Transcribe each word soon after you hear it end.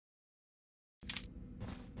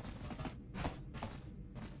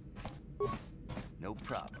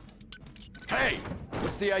problem. Hey!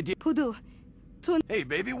 What's the idea? Pudu. Tun. Hey,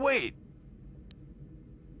 baby, wait!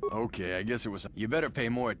 Okay, I guess it was... You better pay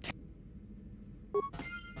more attention.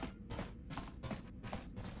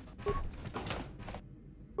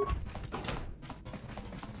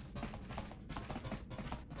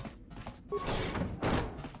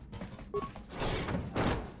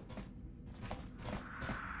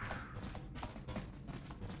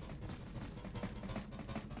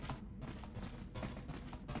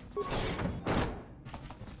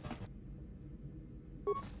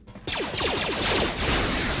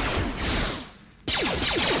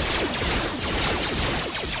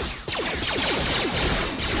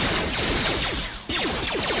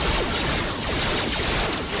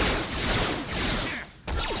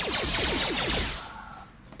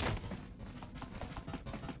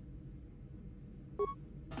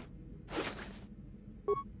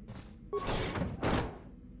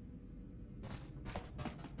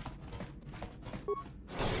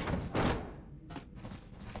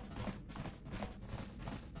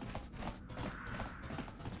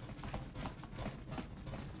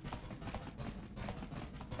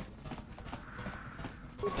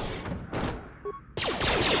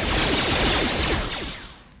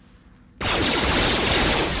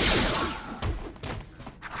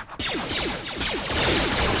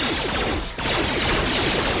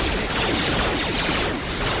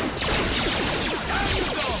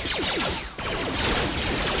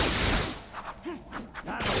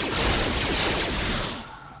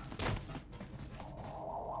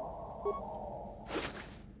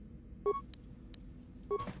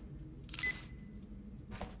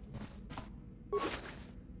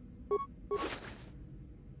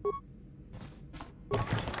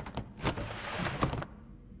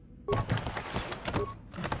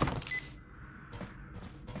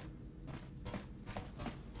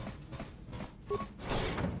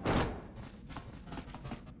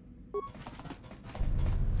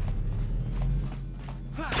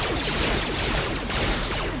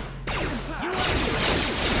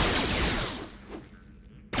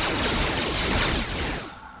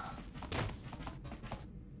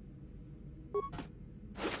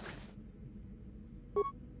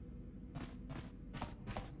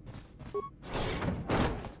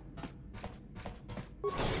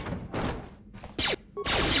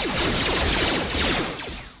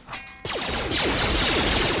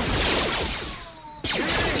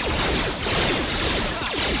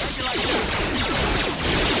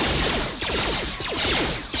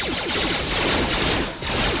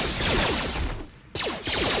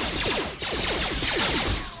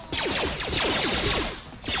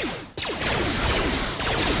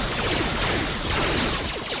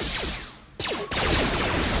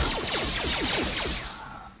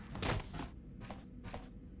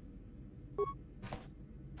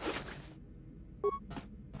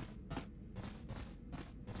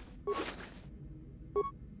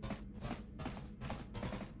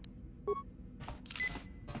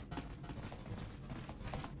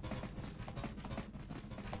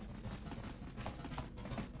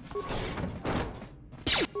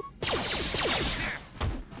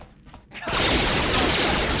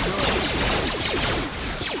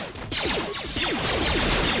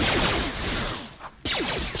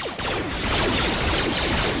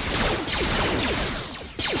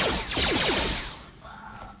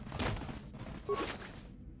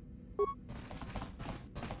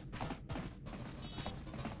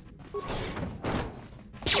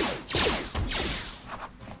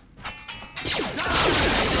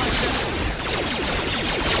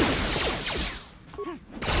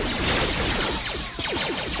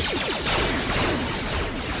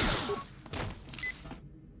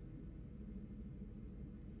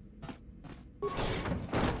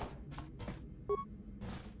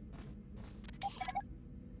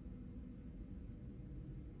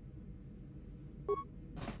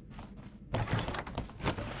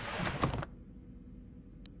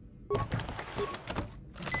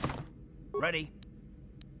 Ready?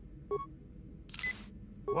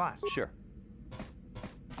 What? Sure.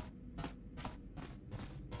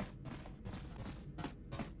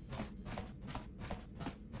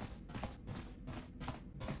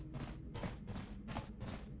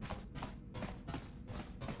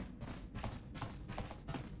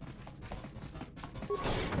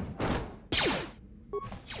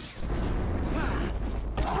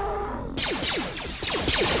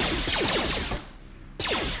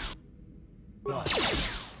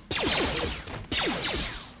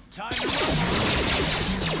 Time to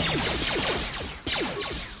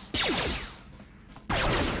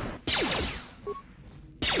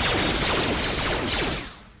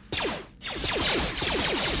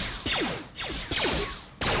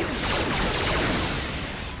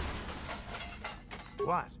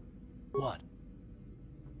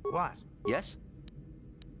What? Yes?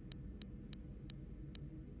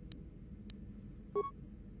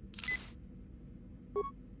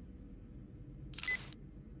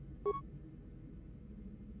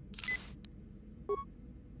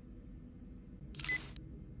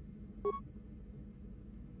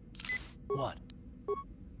 What?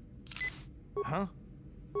 Huh?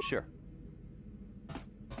 Sure.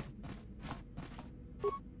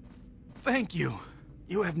 Thank you.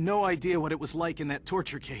 You have no idea what it was like in that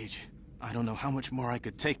torture cage. I don't know how much more I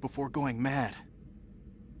could take before going mad.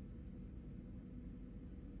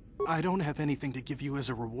 I don't have anything to give you as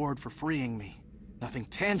a reward for freeing me. Nothing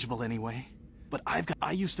tangible anyway. But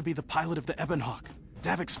I used to be the pilot of the Ebonhawk,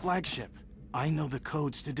 Davik's flagship. I know the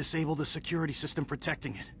codes to disable the security system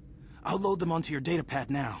protecting it. I'll load them onto your datapad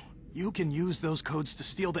now. You can use those codes to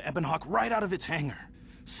steal the Ebonhawk right out of its hangar.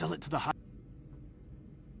 Sell it to the high...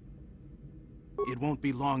 It won't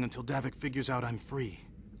be long until Davik figures out I'm free.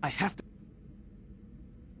 I have to...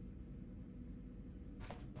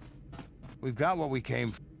 We've got what we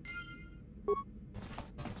came for.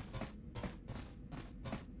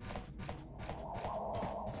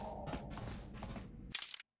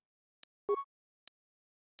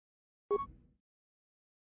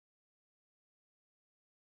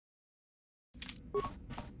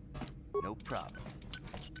 No problem.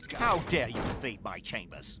 How dare you invade my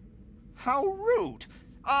chambers? How rude!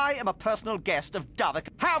 I am a personal guest of Davik.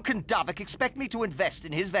 How can Davik expect me to invest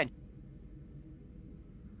in his venture?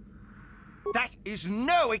 That is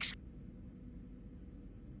no excuse.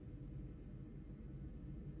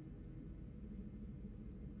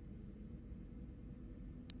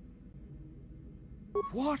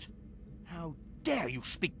 What? How dare you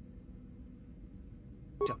speak?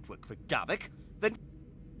 Don't work for Davik, then...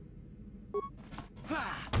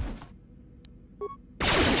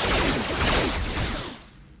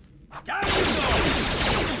 Down you go!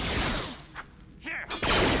 Here!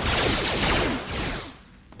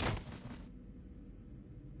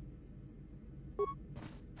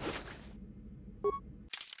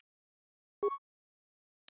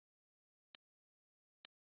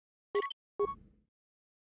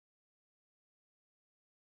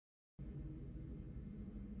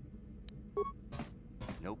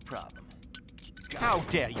 No problem. How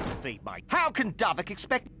dare you invade my... How can Davik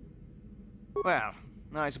expect... Well,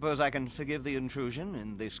 I suppose I can forgive the intrusion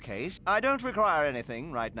in this case. I don't require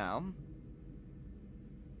anything right now.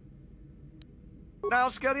 Now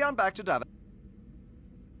scurry on back to Davik.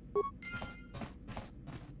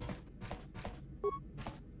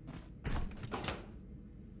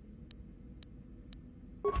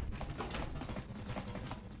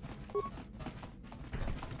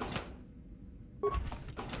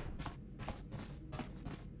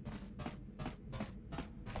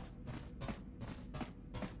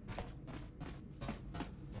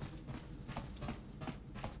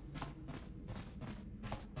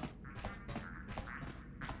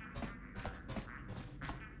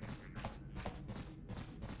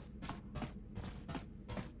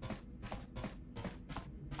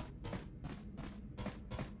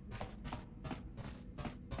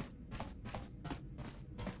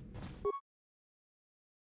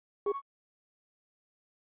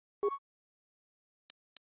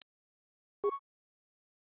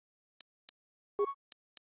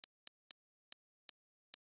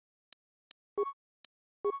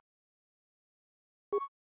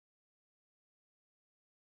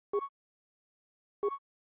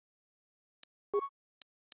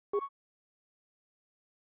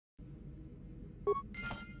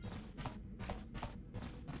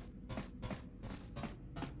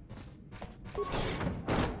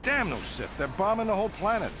 Damn those Sith, they're bombing the whole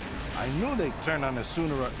planet. I knew they'd turn on us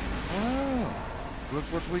sooner or... Oh, look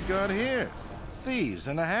what we got here. Thieves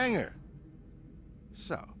in a hangar.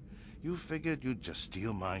 So, you figured you'd just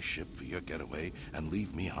steal my ship for your getaway and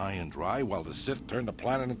leave me high and dry while the Sith turn the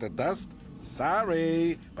planet into dust?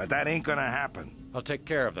 Sorry, but that ain't gonna happen. I'll take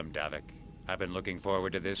care of them, Davik. I've been looking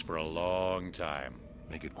forward to this for a long time.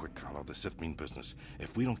 Make it quick, Carlo. The Sith mean business.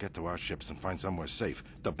 If we don't get to our ships and find somewhere safe,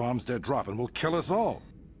 the bombs they're dropping will kill us all.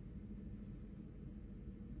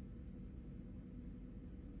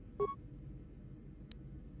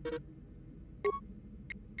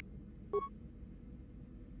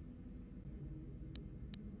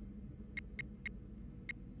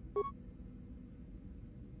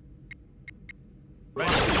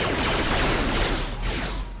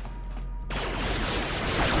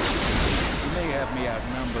 Me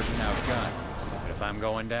outnumbered and outgunned. But if I'm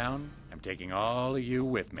going down, I'm taking all of you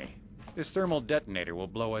with me. This thermal detonator will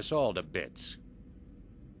blow us all to bits.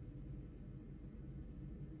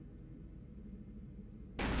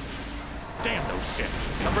 Damn those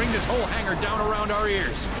Sith! They'll bring this whole hangar down around our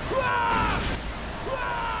ears.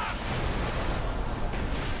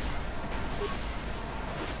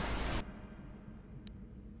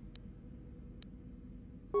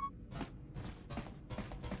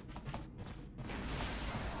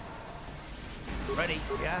 Ready?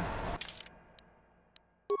 Yeah?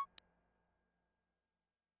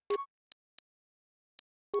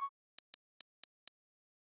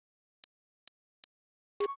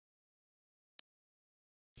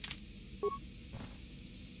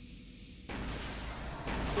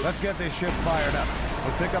 Let's get this ship fired up.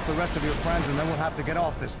 We'll pick up the rest of your friends and then we'll have to get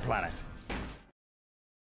off this planet.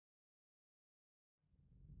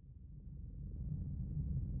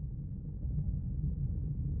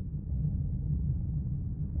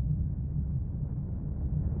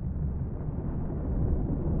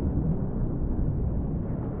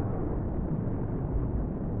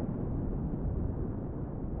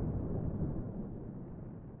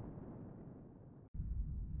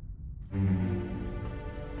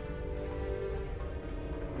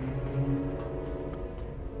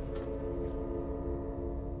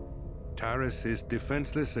 Taris is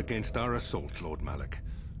defenseless against our assault, Lord Malak.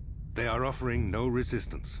 They are offering no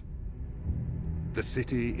resistance. The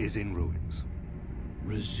city is in ruins.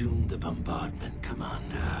 Resume the bombardment,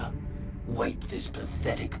 Commander. Wipe this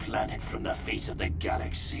pathetic planet from the face of the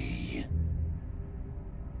galaxy.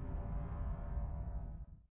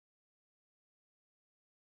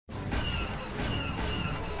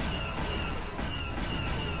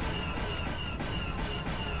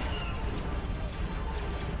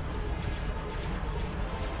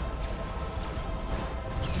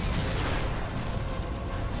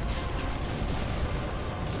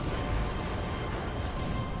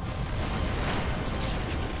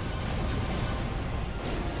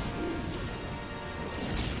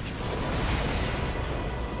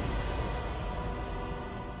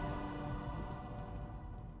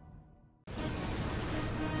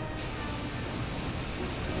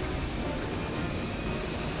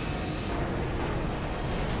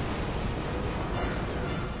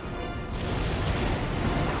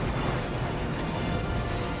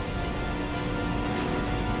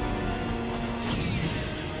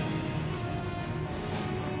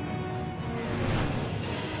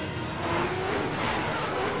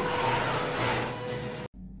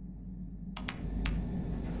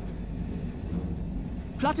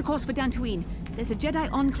 Plot a course for Dantooine. There's a Jedi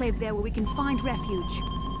enclave there where we can find refuge.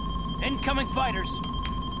 Incoming fighters!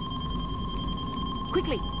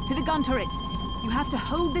 Quickly, to the gun turrets. You have to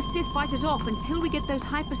hold the Sith fighters off until we get those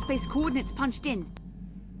hyperspace coordinates punched in.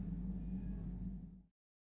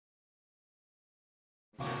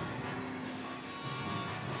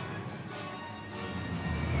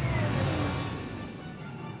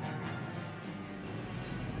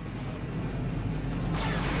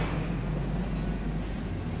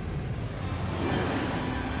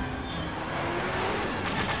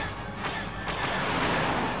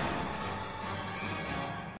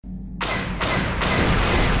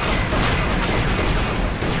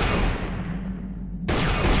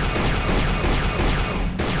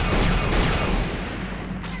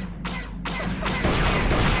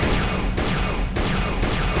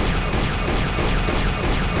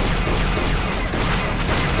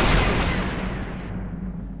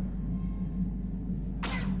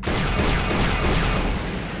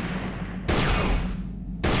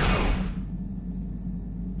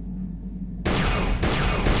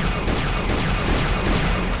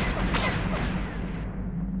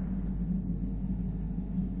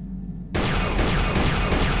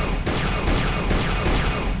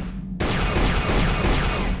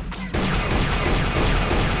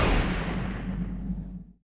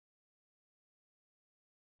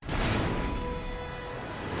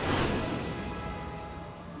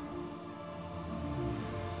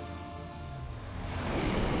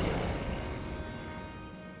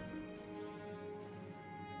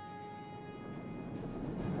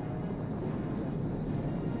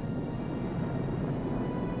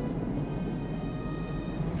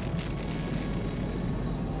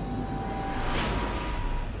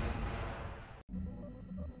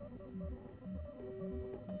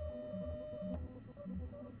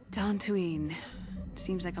 Dantooine.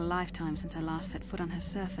 Seems like a lifetime since I last set foot on her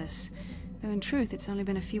surface. Though in truth, it's only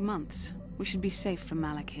been a few months. We should be safe from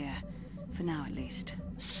Malak here. For now, at least.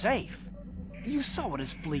 Safe? You saw what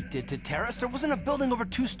his fleet did to Taris. There wasn't a building over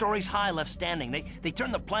 2 stories high left standing. They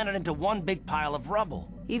turned the planet into one big pile of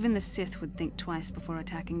rubble. Even the Sith would think twice before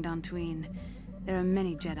attacking Dantooine. There are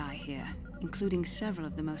many Jedi here, including several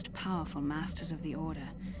of the most powerful Masters of the Order.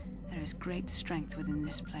 There is great strength within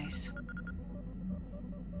this place.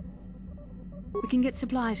 We can get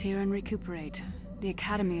supplies here and recuperate. The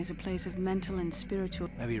Academy is a place of mental and spiritual...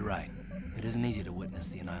 Maybe you're right. It isn't easy to witness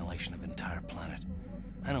the annihilation of an entire planet.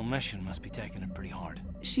 I know Mission must be taking it pretty hard.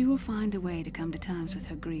 She will find a way to come to terms with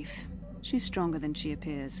her grief. She's stronger than she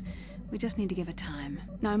appears. We just need to give her time.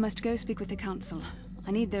 Now I must go speak with the Council.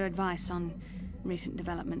 I need their advice on recent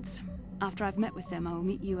developments. After I've met with them, I will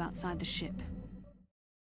meet you outside the ship.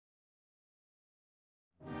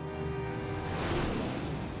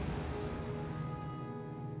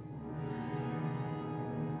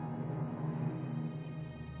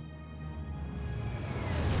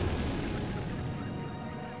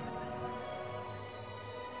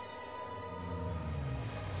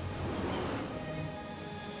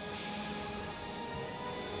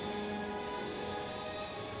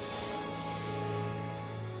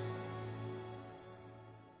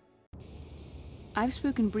 I've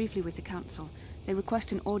spoken briefly with the Council. They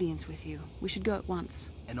request an audience with you. We should go at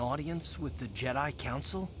once. An audience with the Jedi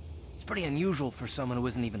Council? It's pretty unusual for someone who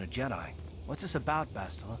isn't even a Jedi. What's this about,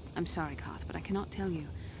 Bastila? I'm sorry, Carth, but I cannot tell you.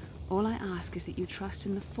 All I ask is that you trust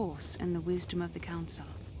in the Force and the wisdom of the Council.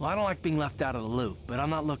 Well, I don't like being left out of the loop, but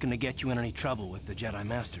I'm not looking to get you in any trouble with the Jedi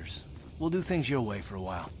Masters. We'll do things your way for a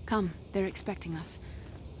while. Come, they're expecting us.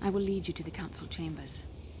 I will lead you to the Council chambers.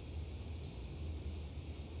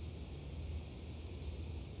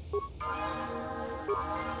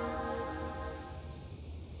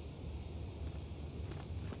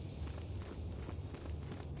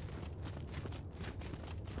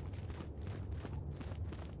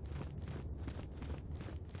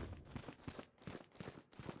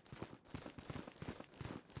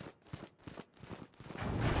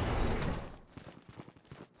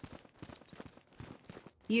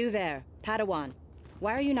 You there, Padawan.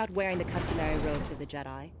 Why are you not wearing the customary robes of the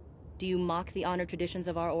Jedi? Do you mock the honored traditions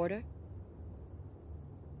of our order?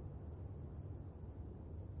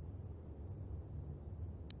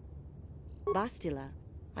 Bastila.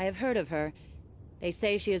 I have heard of her. They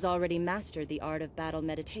say she has already mastered the art of battle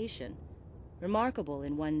meditation. Remarkable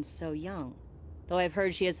in one so young. Though I've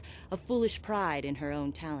heard she has a foolish pride in her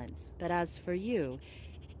own talents. But as for you,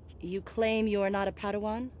 you claim you are not a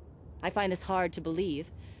Padawan? I find this hard to believe.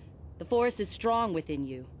 The Force is strong within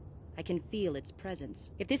you. I can feel its presence.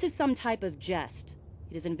 If this is some type of jest,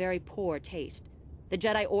 it is in very poor taste. The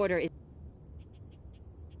Jedi Order is...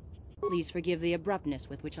 Please forgive the abruptness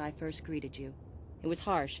with which I first greeted you. It was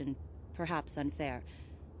harsh and perhaps unfair.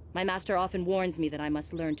 My master often warns me that I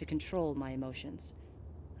must learn to control my emotions.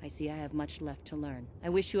 I see I have much left to learn. I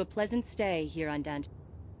wish you a pleasant stay here on Dan...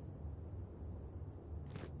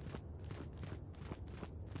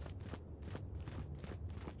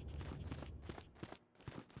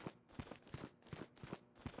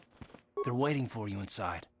 They're waiting for you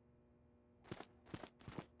inside.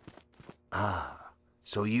 Ah,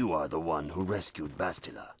 so you are the one who rescued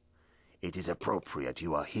Bastila. It is appropriate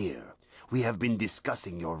you are here. We have been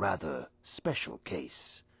discussing your rather special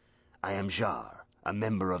case. I am Jar, a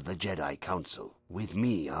member of the Jedi Council. With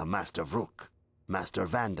me are Master Vrook, Master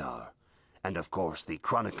Vandar, and of course the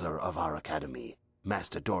chronicler of our academy,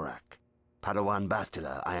 Master Dorak. Padawan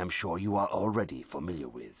Bastila, I am sure you are already familiar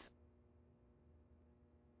with.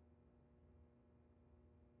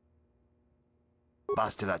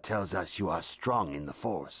 Bastila tells us you are strong in the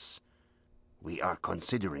Force. We are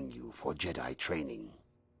considering you for Jedi training.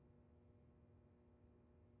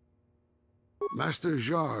 Master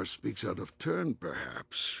Jar speaks out of turn,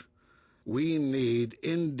 perhaps. We need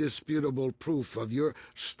indisputable proof of your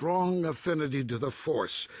strong affinity to the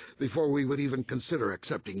Force before we would even consider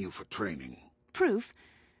accepting you for training. Proof?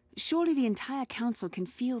 Surely the entire Council can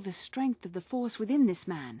feel the strength of the Force within this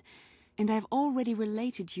man. And I have already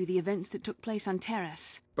related to you the events that took place on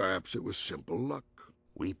Terrace. Perhaps it was simple luck.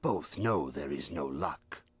 We both know there is no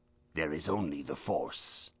luck. There is only the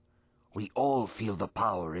Force. We all feel the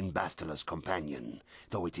power in Bastila's companion,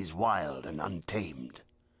 though it is wild and untamed.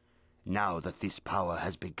 Now that this power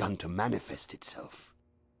has begun to manifest itself,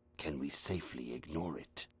 can we safely ignore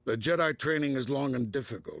it? The Jedi training is long and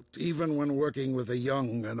difficult, even when working with a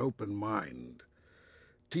young and open mind.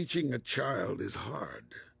 Teaching a child is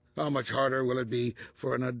hard. How much harder will it be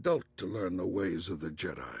for an adult to learn the ways of the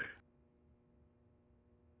Jedi?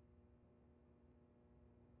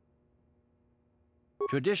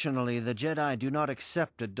 Traditionally, the Jedi do not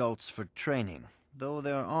accept adults for training, though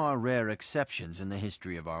there are rare exceptions in the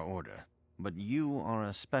history of our order. But you are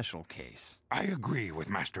a special case. I agree with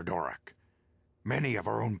Master Dorak. Many of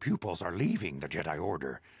our own pupils are leaving the Jedi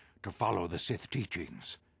Order to follow the Sith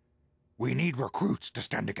teachings. We need recruits to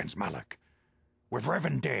stand against Malak. With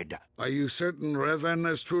Revan dead... Are you certain Revan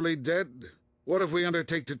is truly dead? What if we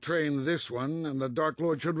undertake to train this one and the Dark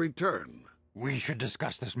Lord should return? We should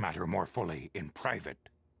discuss this matter more fully in private.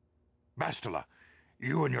 Bastila,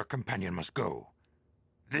 you and your companion must go.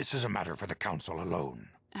 This is a matter for the Council alone.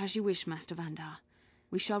 As you wish, Master Vandar.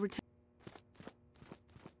 We shall return.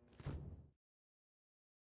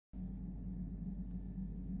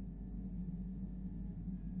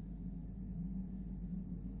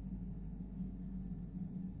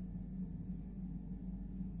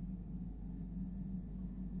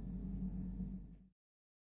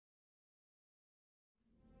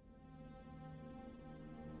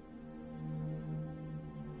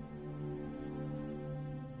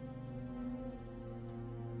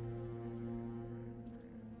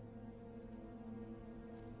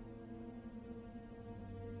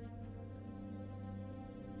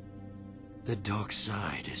 The dark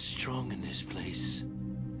side is strong in this place.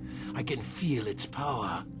 I can feel its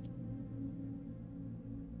power.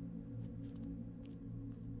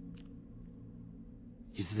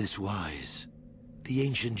 Is this wise? The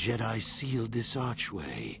ancient Jedi sealed this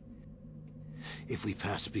archway. If we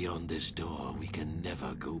pass beyond this door, we can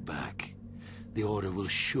never go back. The Order will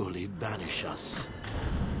surely banish us.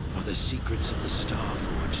 Are the secrets of the Star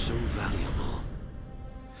Forge so valuable?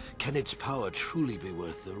 Can its power truly be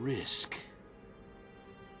worth the risk?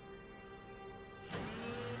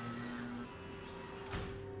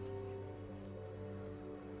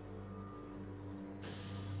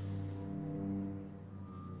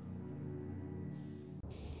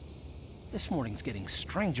 This morning's getting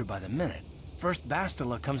stranger by the minute. First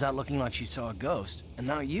Bastila comes out looking like she saw a ghost, and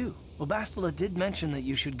now you. Well, Bastila did mention that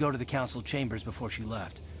you should go to the council chambers before she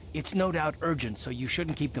left. It's no doubt urgent, so you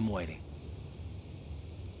shouldn't keep them waiting.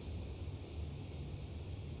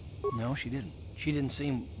 No, she didn't. She didn't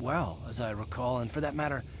seem well, as I recall, and for that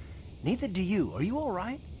matter, neither do you. Are you all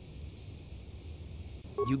right?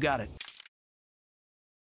 You got it.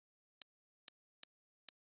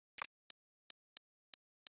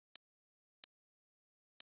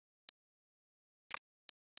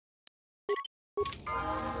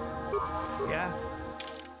 Yeah?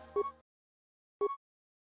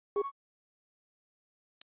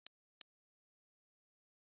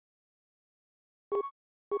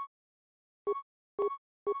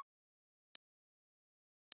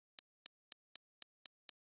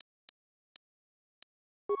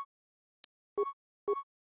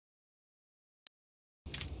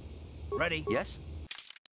 Ready? Yes?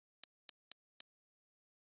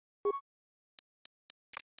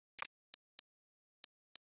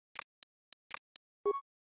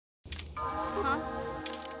 Huh?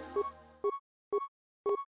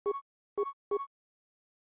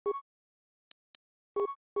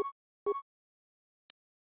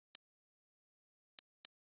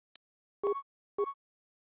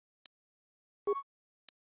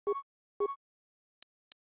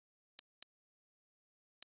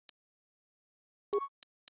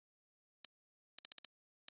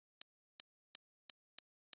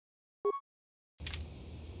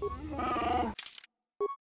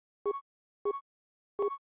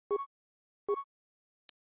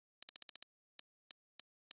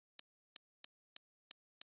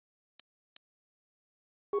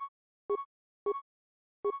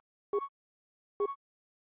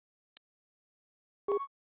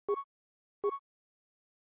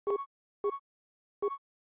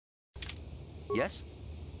 Yes?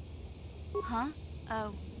 Huh?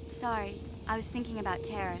 Oh, sorry. I was thinking about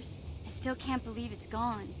Terrace. I still can't believe it's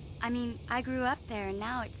gone. I mean, I grew up there and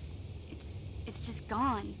now it's just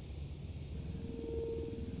gone.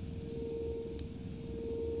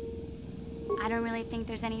 I don't really think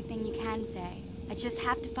there's anything you can say. I just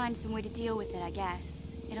have to find some way to deal with it, I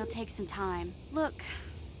guess. It'll take some time. Look,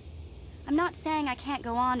 I'm not saying I can't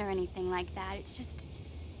go on or anything like that.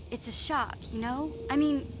 It's a shock, you know? I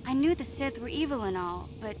mean, I knew the Sith were evil and all,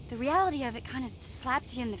 but the reality of it kind of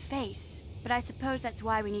slaps you in the face. But I suppose that's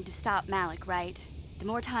why we need to stop Malik, right? The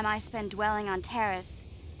more time I spend dwelling on Terrace,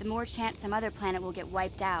 the more chance some other planet will get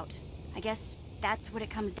wiped out. I guess that's what it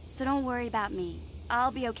comes to. So don't worry about me.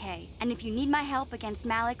 I'll be okay. And if you need my help against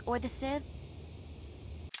Malik or the Sith,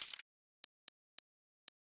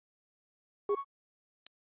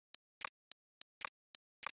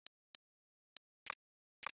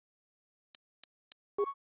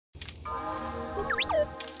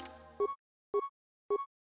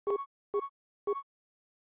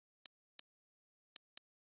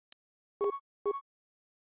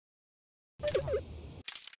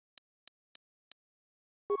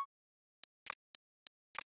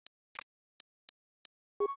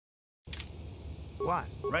 What?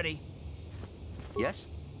 Ready? Yes?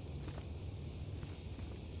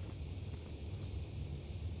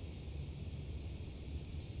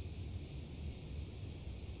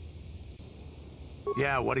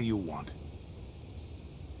 Yeah, what do you want?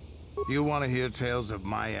 You want to hear tales of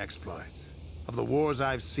my exploits? Of the wars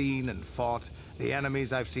I've seen and fought, the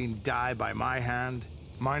enemies I've seen die by my hand?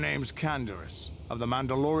 My name's Canderous, of the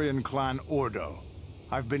Mandalorian clan Ordo.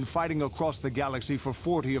 I've been fighting across the galaxy for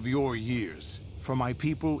 40 of your years. For my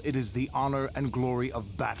people, it is the honor and glory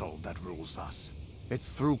of battle that rules us. It's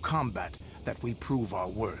through combat that we prove our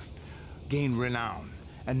worth, gain renown,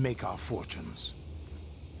 and make our fortunes.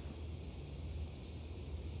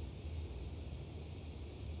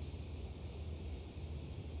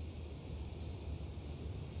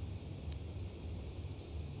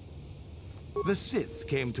 The Sith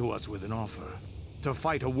came to us with an offer. To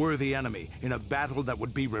fight a worthy enemy in a battle that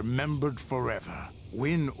would be remembered forever.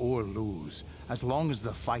 Win or lose, as long as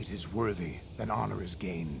the fight is worthy, then honor is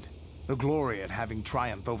gained. The glory at having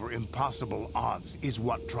triumphed over impossible odds is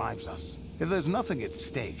what drives us. If there's nothing at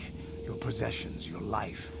stake, your possessions, your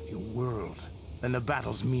life, your world, then the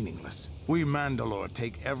battle's meaningless. We Mandalore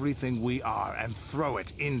take everything we are and throw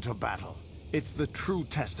it into battle. It's the true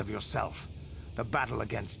test of yourself. The battle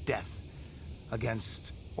against death.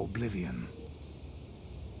 Against oblivion.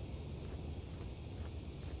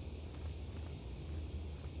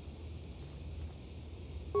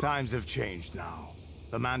 Times have changed now.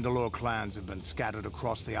 The Mandalore clans have been scattered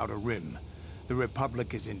across the Outer Rim. The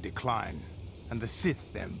Republic is in decline, and the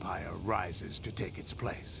Sith Empire rises to take its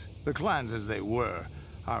place. The clans as they were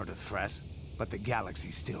aren't a threat, but the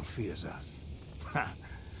galaxy still fears us.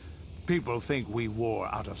 People think we war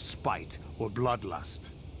out of spite or bloodlust.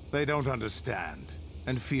 They don't understand,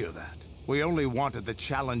 and fear that. We only wanted the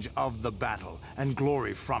challenge of the battle, and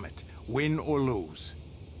glory from it, win or lose.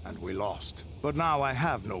 And we lost. But now I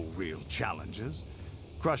have no real challenges.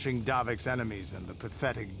 Crushing Davik's enemies and the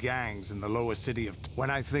pathetic gangs in the lower city of... When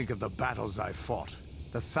I think of the battles I've fought,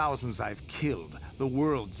 the thousands I've killed, the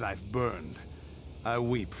worlds I've burned, I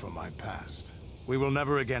weep for my past. We will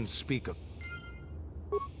never again speak of...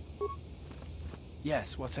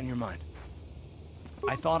 Yes, what's on your mind?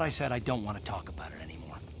 I thought I said I don't want to talk about it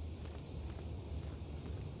anymore.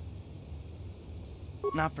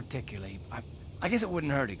 Not particularly. I guess it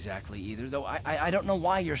wouldn't hurt exactly either, though I don't know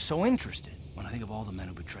why you're so interested. When I think of all the men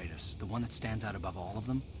who betrayed us, the one that stands out above all of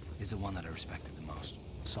them is the one that I respected the most.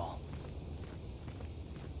 Saul.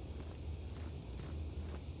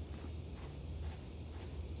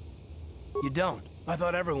 You don't? I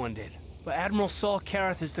thought everyone did. But Admiral Saul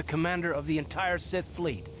Karath is the commander of the entire Sith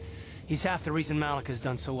fleet. He's half the reason Malak has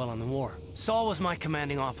done so well in the war. Saul was my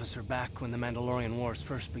commanding officer back when the Mandalorian Wars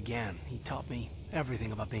first began. He taught me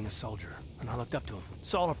everything about being a soldier, and I looked up to him.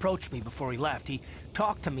 Saul approached me before he left. He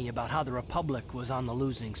talked to me about how the Republic was on the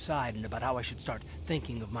losing side and about how I should start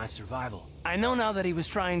thinking of my survival. I know now that he was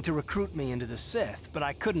trying to recruit me into the Sith, but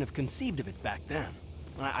I couldn't have conceived of it back then.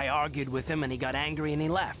 I argued with him and he got angry and he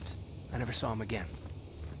left. I never saw him again.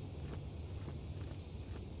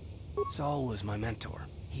 Saul was my mentor.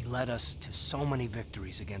 He led us to so many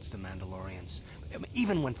victories against the Mandalorians.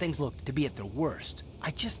 Even when things looked to be at their worst.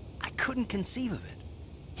 I couldn't conceive of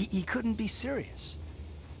it. He couldn't be serious.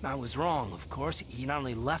 I was wrong, of course. He not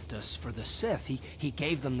only left us for the Sith, he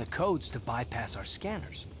gave them the codes to bypass our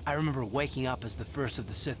scanners. I remember waking up as the first of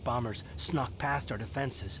the Sith bombers snuck past our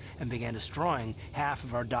defenses and began destroying half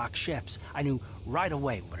of our docked ships. I knew right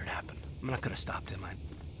away what had happened. I mean, I could have stopped him.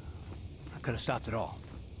 I could have stopped it all.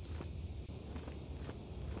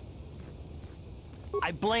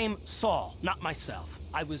 I blame Saul, not myself.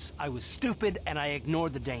 I was stupid and I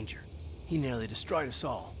ignored the danger. He nearly destroyed us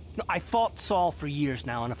all. No, I fought Saul for years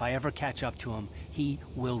now, and if I ever catch up to him, he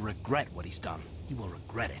will regret what he's done. He will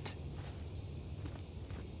regret it.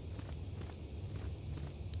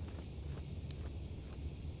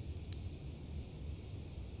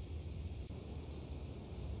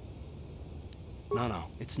 No,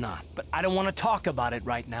 it's not. But I don't want to talk about it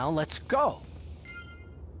right now. Let's go.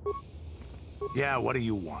 Yeah, what do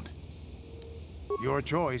you want? Your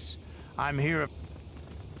choice. I'm here.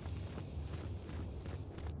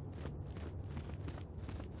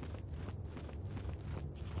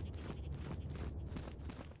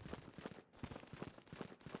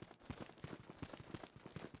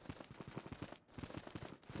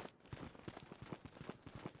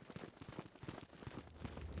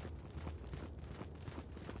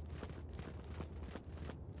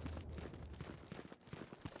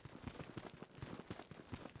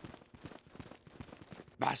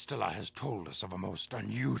 Bastila has told us of a most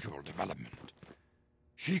unusual development.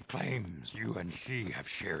 She claims you and she have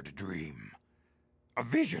shared a dream. A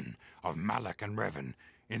vision of Malak and Revan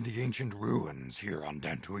in the ancient ruins here on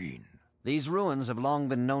Dantooine. These ruins have long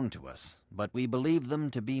been known to us, but we believe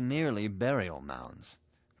them to be merely burial mounds.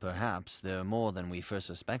 Perhaps they're more than we first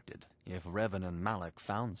suspected, if Revan and Malak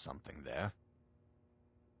found something there.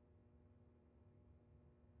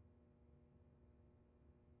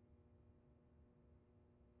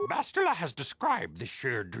 Bastila has described this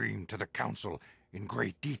shared dream to the Council in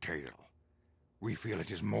great detail. We feel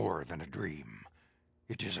it is more than a dream.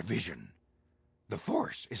 It is a vision. The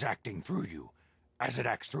Force is acting through you, as it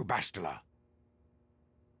acts through Bastila.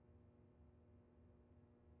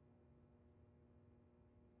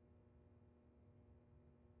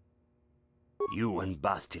 You and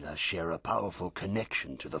Bastila share a powerful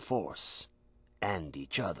connection to the Force, and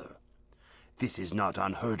each other. This is not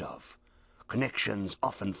unheard of. Connections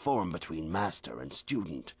often form between master and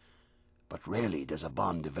student, but rarely does a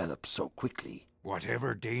bond develop so quickly.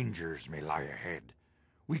 Whatever dangers may lie ahead,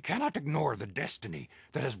 we cannot ignore the destiny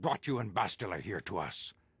that has brought you and Bastila here to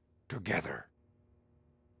us, together.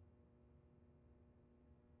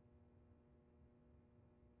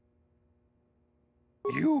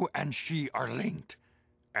 You and she are linked,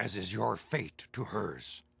 as is your fate to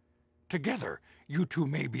hers. Together, you two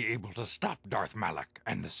may be able to stop Darth Malak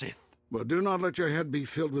and the Sith. But do not let your head be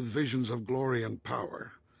filled with visions of glory and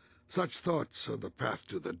power. Such thoughts are the path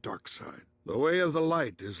to the dark side. The way of the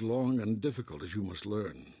light is long and difficult, as you must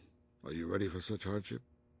learn. Are you ready for such hardship?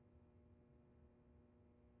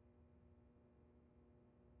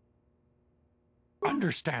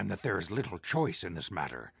 Understand that there is little choice in this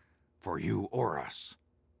matter, for you or us.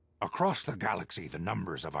 Across the galaxy, the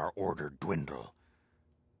numbers of our order dwindle.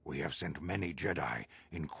 We have sent many Jedi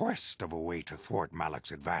in quest of a way to thwart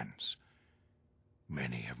Malak's advance.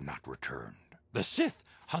 Many have not returned. The Sith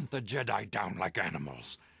hunt the Jedi down like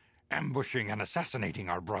animals, ambushing and assassinating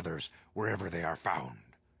our brothers wherever they are found.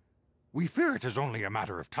 We fear it is only a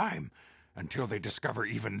matter of time until they discover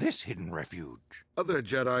even this hidden refuge. Other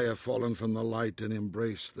Jedi have fallen from the light and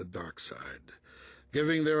embraced the dark side,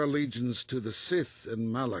 giving their allegiance to the Sith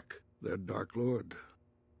and Malak, their Dark Lord.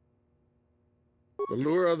 The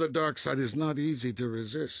lure of the dark side is not easy to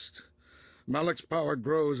resist. Malak's power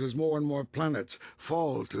grows as more and more planets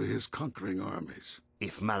fall to his conquering armies.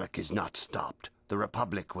 If Malak is not stopped, the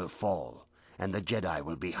Republic will fall, and the Jedi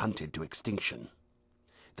will be hunted to extinction.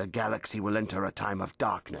 The galaxy will enter a time of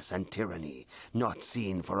darkness and tyranny, not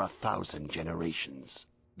seen for 1,000 generations.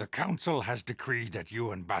 The Council has decreed that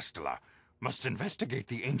you and Bastila must investigate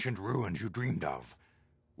the ancient ruins you dreamed of,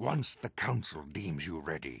 once the Council deems you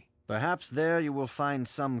ready. Perhaps there you will find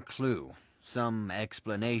some clue, some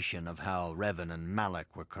explanation of how Revan and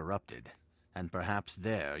Malak were corrupted, and perhaps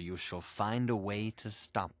there you shall find a way to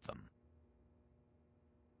stop them.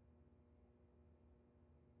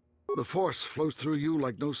 The Force flows through you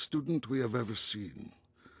like no student we have ever seen.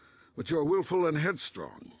 But you are willful and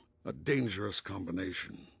headstrong, a dangerous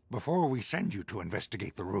combination. Before we send you to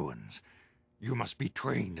investigate the ruins, you must be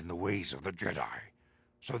trained in the ways of the Jedi,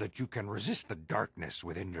 so that you can resist the darkness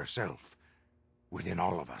within yourself, within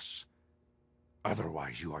all of us.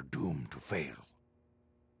 Otherwise, you are doomed to fail.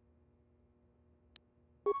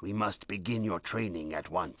 We must begin your training at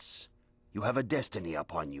once. You have a destiny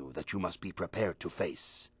upon you that you must be prepared to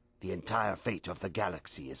face. The entire fate of the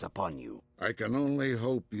galaxy is upon you. I can only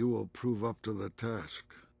hope you will prove up to the task.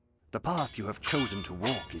 The path you have chosen to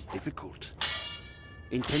walk is difficult.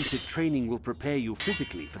 Intensive training will prepare you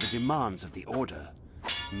physically for the demands of the Order.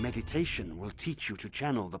 Meditation will teach you to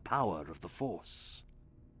channel the power of the Force.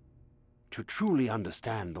 To truly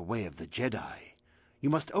understand the way of the Jedi, you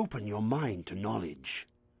must open your mind to knowledge.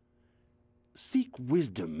 Seek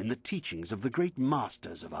wisdom in the teachings of the great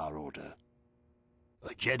masters of our Order.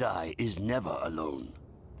 A Jedi is never alone.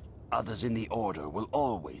 Others in the Order will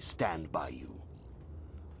always stand by you.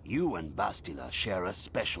 You and Bastila share a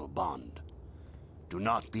special bond. Do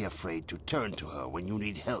not be afraid to turn to her when you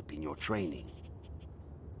need help in your training.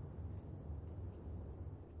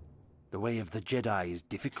 The way of the Jedi is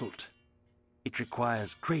difficult. It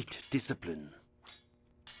requires great discipline.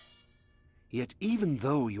 Yet even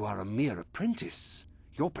though you are a mere apprentice,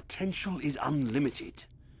 your potential is unlimited,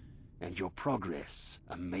 and your progress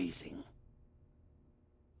amazing.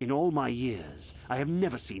 In all my years, I have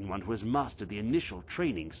never seen one who has mastered the initial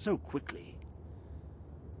training so quickly.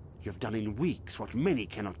 You have done in weeks what many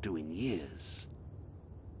cannot do in years.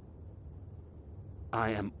 I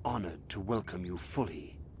am honored to welcome you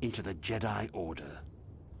fully into the Jedi Order.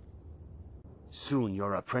 Soon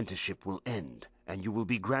your apprenticeship will end, and you will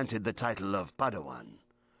be granted the title of Padawan,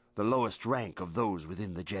 the lowest rank of those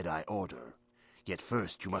within the Jedi Order. Yet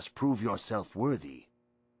first you must prove yourself worthy.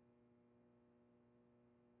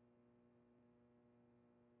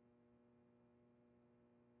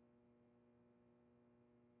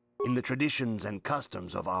 In the traditions and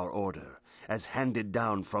customs of our order, as handed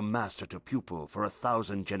down from master to pupil for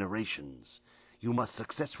 1,000 generations, you must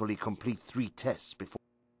successfully complete 3 tests before.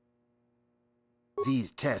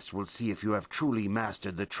 These tests will see if you have truly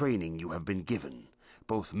mastered the training you have been given,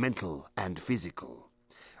 both mental and physical.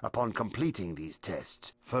 Upon completing these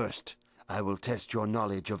tests, first, I will test your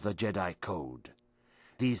knowledge of the Jedi Code.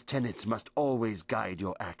 These tenets must always guide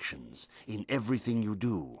your actions. In everything you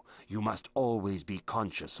do, you must always be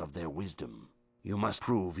conscious of their wisdom. You must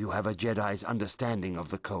prove you have a Jedi's understanding of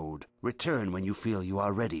the Code. Return when you feel you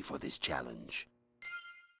are ready for this challenge.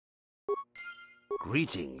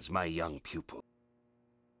 Greetings, my young pupil.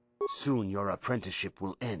 Soon your apprenticeship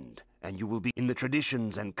will end, and you will be in the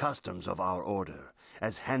traditions and customs of our order,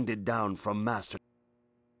 as handed down from master.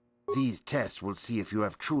 These tests will see if you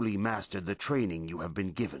have truly mastered the training you have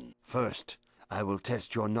been given. First, I will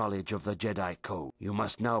test your knowledge of the Jedi Code. You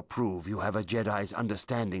must now prove you have a Jedi's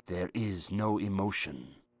understanding. There is no emotion.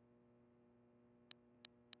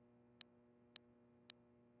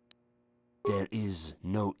 There is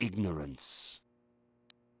no ignorance.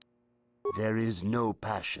 There is no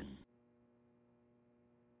passion.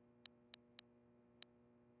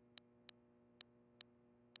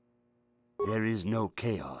 There is no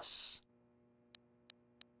chaos.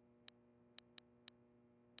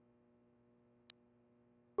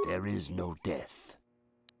 There is no death.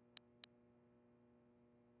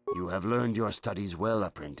 You have learned your studies well,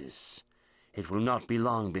 apprentice. It will not be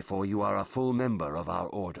long before you are a full member of our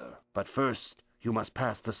order. But first, you must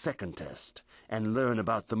pass the second test and learn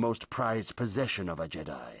about the most prized possession of a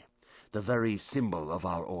Jedi, the very symbol of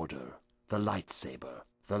our order, the lightsaber.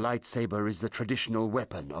 The lightsaber is the traditional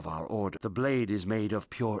weapon of our order. The blade is made of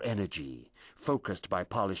pure energy, focused by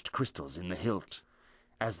polished crystals in the hilt.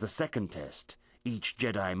 As the second test, each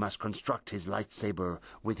Jedi must construct his lightsaber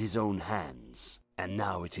with his own hands. And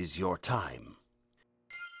now it is your time.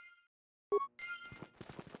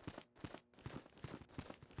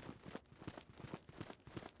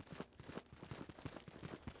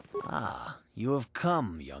 Ah, you have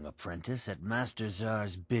come, young apprentice, at Master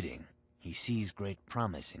Zar's bidding. He sees great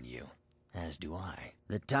promise in you, as do I.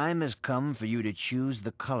 The time has come for you to choose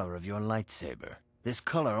the color of your lightsaber. This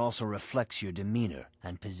color also reflects your demeanor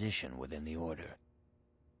and position within the Order.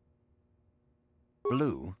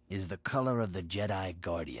 Blue is the color of the Jedi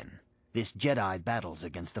Guardian. This Jedi battles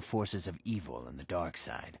against the forces of evil and the dark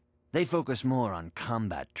side. They focus more on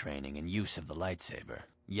combat training and use of the lightsaber.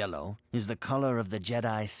 Yellow is the color of the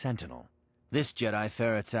Jedi Sentinel. This Jedi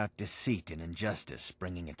ferrets out deceit and injustice,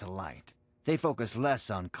 bringing it to light. They focus less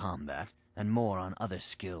on combat and more on other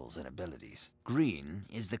skills and abilities. Green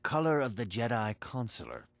is the color of the Jedi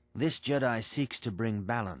Consular. This Jedi seeks to bring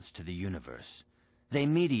balance to the universe. They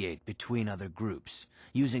mediate between other groups,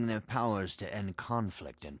 using their powers to end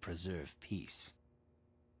conflict and preserve peace.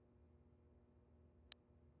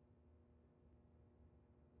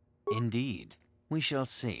 Indeed, we shall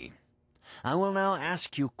see. I will now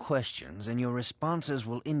ask you questions, and your responses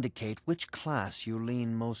will indicate which class you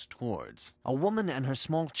lean most towards. A woman and her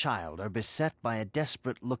small child are beset by a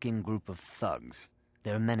desperate-looking group of thugs.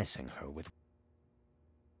 They're menacing her with...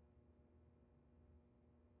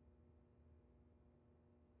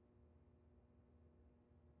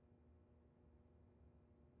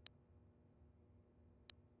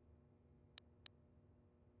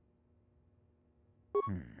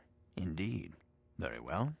 Indeed. Very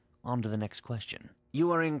well. On to the next question.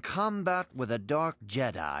 You are in combat with a dark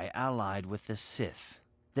Jedi allied with the Sith.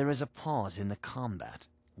 There is a pause in the combat.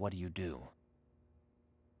 What do you do?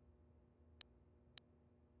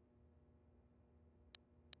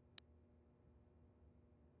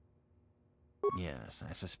 Yes,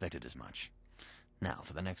 I suspected as much. Now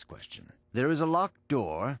for the next question. There is a locked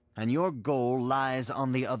door, and your goal lies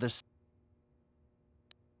on the other side.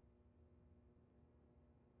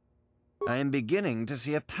 I am beginning to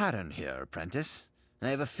see a pattern here, apprentice. I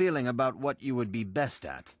have a feeling about what you would be best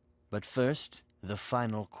at. But first, the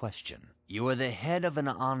final question. You are the head of an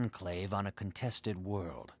enclave on a contested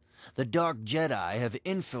world. The Dark Jedi have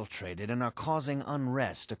infiltrated and are causing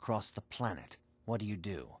unrest across the planet. What do you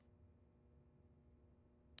do?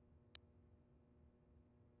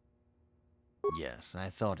 Yes, I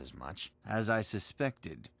thought as much. As I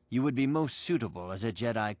suspected, you would be most suitable as a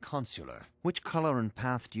Jedi Consular. Which color and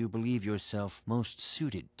path do you believe yourself most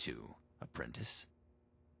suited to, apprentice?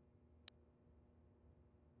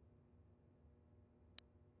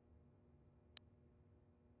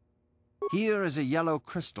 Here is a yellow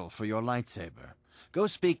crystal for your lightsaber. Go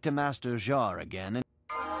speak to Master Jar again and...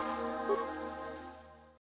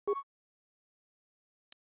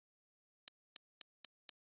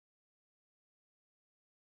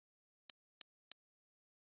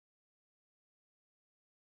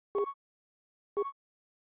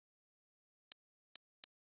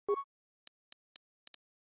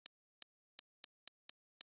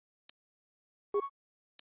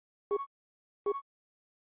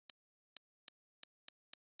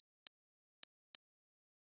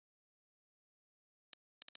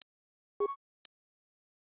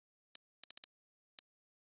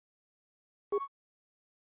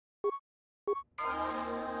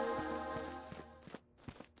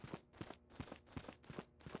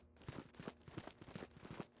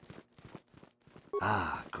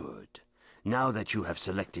 Ah, good. Now that you have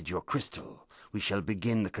selected your crystal, we shall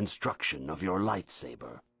begin the construction of your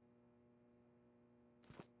lightsaber.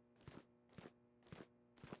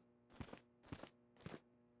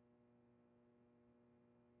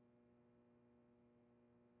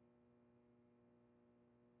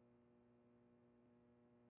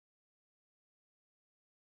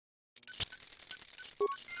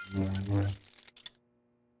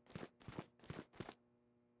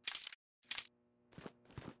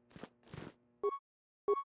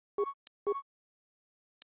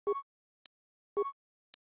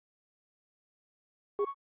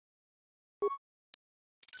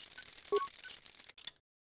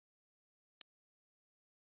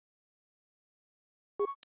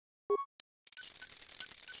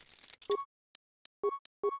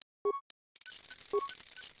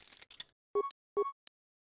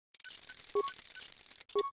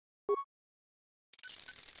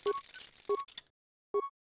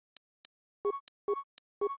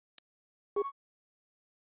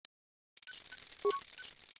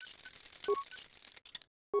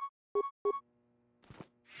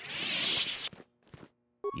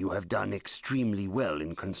 You have done extremely well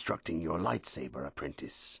in constructing your lightsaber,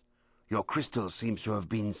 apprentice. Your crystal seems to have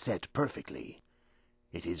been set perfectly.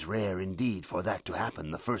 It is rare indeed for that to happen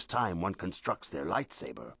the first time one constructs their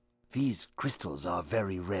lightsaber. These crystals are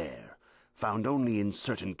very rare, found only in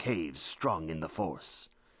certain caves strong in the Force.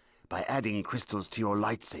 By adding crystals to your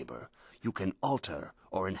lightsaber, you can alter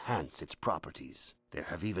or enhance its properties. There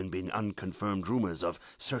have even been unconfirmed rumors of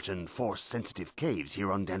certain Force-sensitive caves here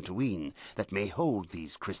on Dantooine that may hold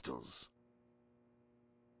these crystals.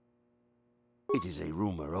 It is a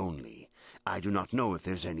rumor only. I do not know if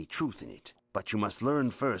there's any truth in it. But you must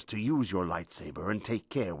learn first to use your lightsaber and take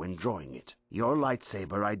care when drawing it. Your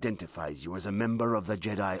lightsaber identifies you as a member of the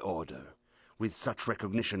Jedi Order. With such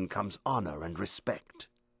recognition comes honor and respect,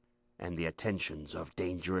 and the attentions of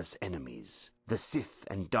dangerous enemies. The Sith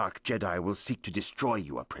and Dark Jedi will seek to destroy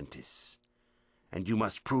you, apprentice. And you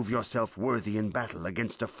must prove yourself worthy in battle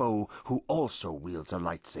against a foe who also wields a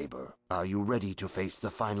lightsaber. Are you ready to face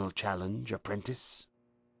the final challenge, apprentice?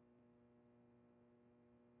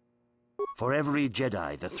 For every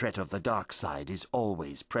Jedi, the threat of the dark side is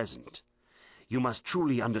always present. You must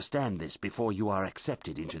truly understand this before you are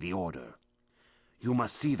accepted into the Order. You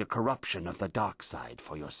must see the corruption of the dark side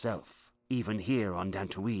for yourself. Even here on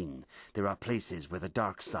Dantooine, there are places where the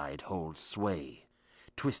dark side holds sway,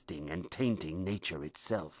 twisting and tainting nature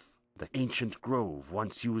itself. The ancient grove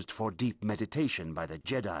once used for deep meditation by the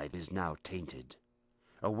Jedi is now tainted.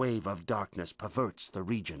 A wave of darkness perverts the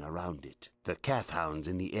region around it. The Kathhounds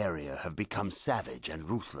in the area have become savage and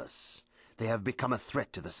ruthless. They have become a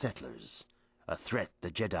threat to the settlers, a threat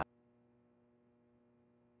the Jedi...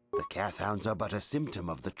 The Kathhounds are but a symptom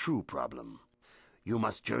of the true problem. You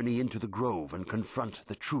must journey into the grove and confront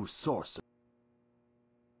the true source.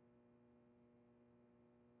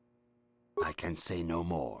 I can say no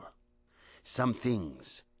more. Some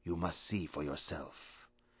things you must see for yourself.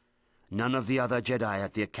 None of the other Jedi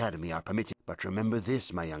at the Academy are permitted. But remember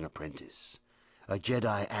this, my young apprentice. A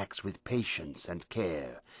Jedi acts with patience and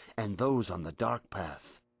care, and those on the dark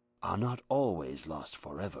path are not always lost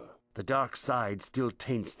forever. The dark side still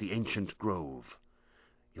taints the ancient grove.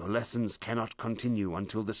 Your lessons cannot continue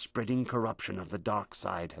until the spreading corruption of the dark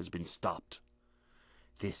side has been stopped.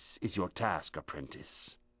 This is your task,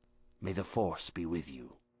 apprentice. May the Force be with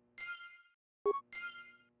you.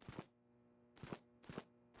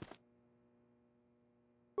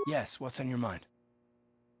 Yes, what's on your mind?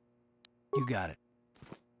 You got it.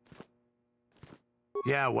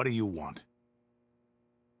 Yeah, what do you want?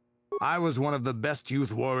 I was one of the best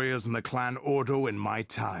youth warriors in the clan Ordo in my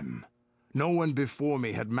time. No one before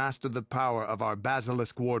me had mastered the power of our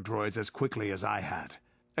basilisk war droids as quickly as I had.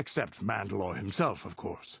 Except Mandalore himself, of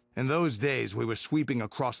course. In those days, we were sweeping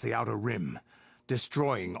across the Outer Rim,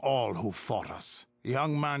 destroying all who fought us.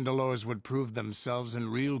 Young Mandalores would prove themselves in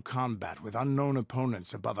real combat with unknown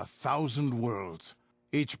opponents above 1,000 worlds.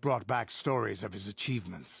 Each brought back stories of his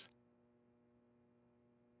achievements.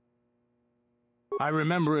 I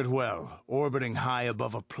remember it well, orbiting high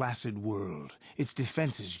above a placid world, its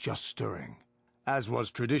defenses just stirring. As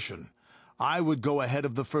was tradition, I would go ahead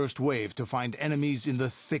of the first wave to find enemies in the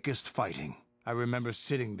thickest fighting. I remember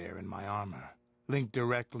sitting there in my armor, linked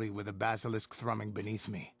directly with the basilisk thrumming beneath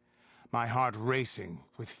me, my heart racing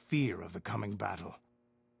with fear of the coming battle.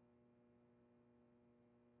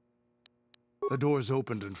 The doors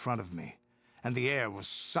opened in front of me, and the air was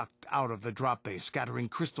sucked out of the drop bay, scattering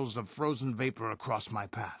crystals of frozen vapor across my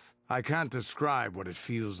path. I can't describe what it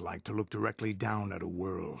feels like to look directly down at a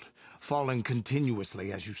world, falling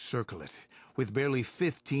continuously as you circle it, with barely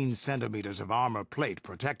 15 centimeters of armor plate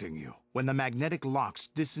protecting you. When the magnetic locks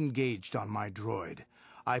disengaged on my droid,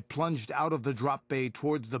 I plunged out of the drop bay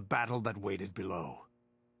towards the battle that waited below.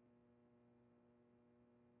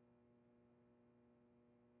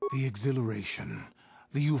 The exhilaration,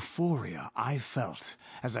 the euphoria I felt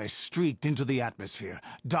as I streaked into the atmosphere,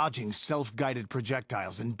 dodging self-guided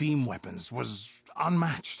projectiles and beam weapons, was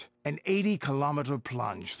unmatched. An 80-kilometer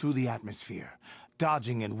plunge through the atmosphere,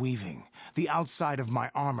 dodging and weaving, the outside of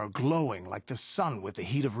my armor glowing like the sun with the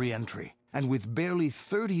heat of re-entry. And with barely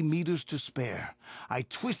 30 meters to spare, I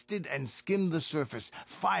twisted and skimmed the surface,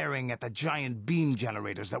 firing at the giant beam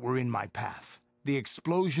generators that were in my path. The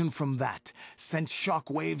explosion from that sent shock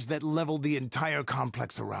waves that leveled the entire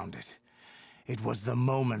complex around it. It was the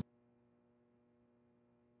moment.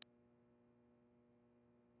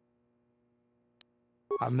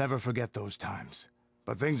 I'll never forget those times.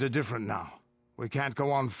 But things are different now. We can't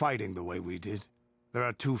go on fighting the way we did. There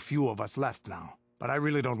are too few of us left now. But I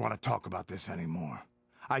really don't want to talk about this anymore.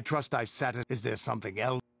 I trust I've said it. Is there something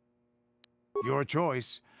else? Your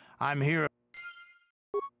choice. I'm here.